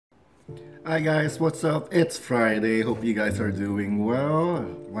Hi guys, what's up? It's Friday. Hope you guys are doing well.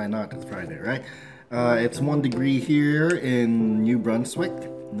 Why not? It's Friday, right? It's 1 degree here in New Brunswick.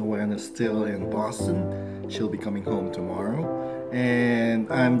 Noana is still in Boston. She'll be coming home tomorrow.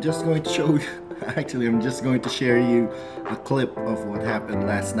 And I'm just going to show you, actually, I'm just going to share you a clip of what happened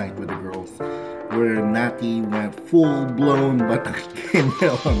last night with the girls, where Nati went full-blown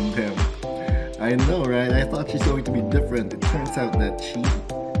Batangueña on them. I know, right? I thought she's going to be different. It turns out that she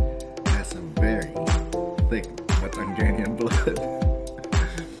has a very thick Batangueña blood.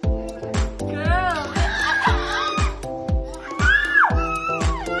 Girl!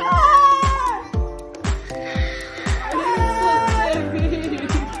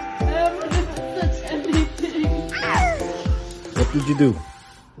 What did you do?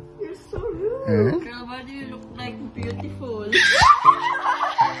 You're so rude. Huh? Girl, why do you look like beautiful?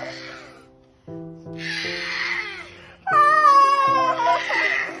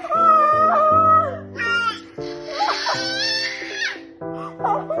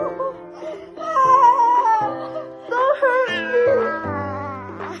 Don't hurt me.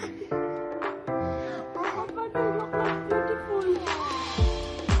 Why do you look like beautiful?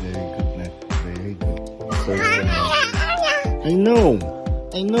 Very good, Nat. Very good. So I know.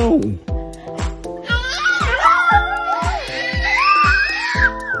 I know.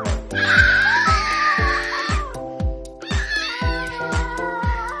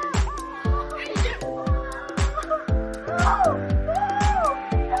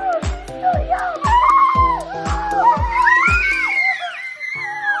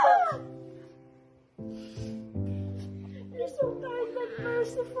 You're so kind and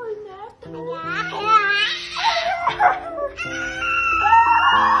merciful, Nat.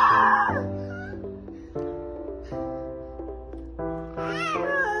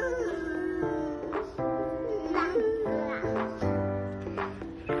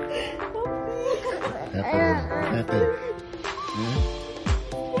 Happy. Yeah?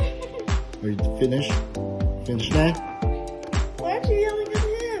 Are you finished? Finished now? Why aren't you yelling at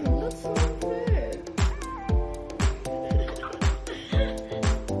him? That's so unfair.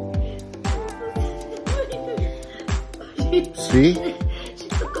 See? She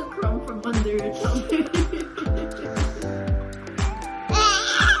took a crumb from under her tongue.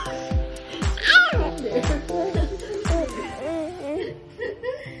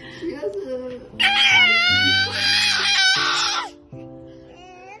 She has a...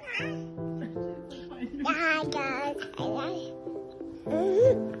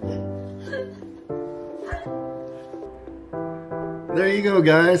 There you go,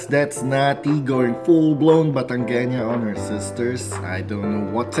 guys. That's Nati going full-blown Batangueña on her sisters. I don't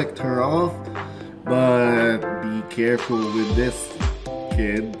know what ticked her off, but be careful with this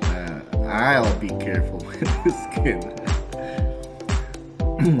kid. I'll be careful with this kid.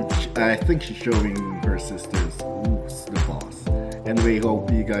 I think she's showing her sisters who's the boss. Anyway, hope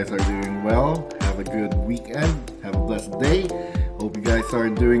you guys are doing well. Have a good weekend. Have a blessed day. Hope you guys are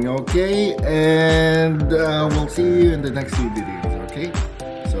doing okay. And we'll see you in the next few videos, okay?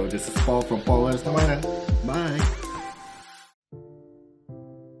 So this is Paul from Paul Loves Noana. Bye.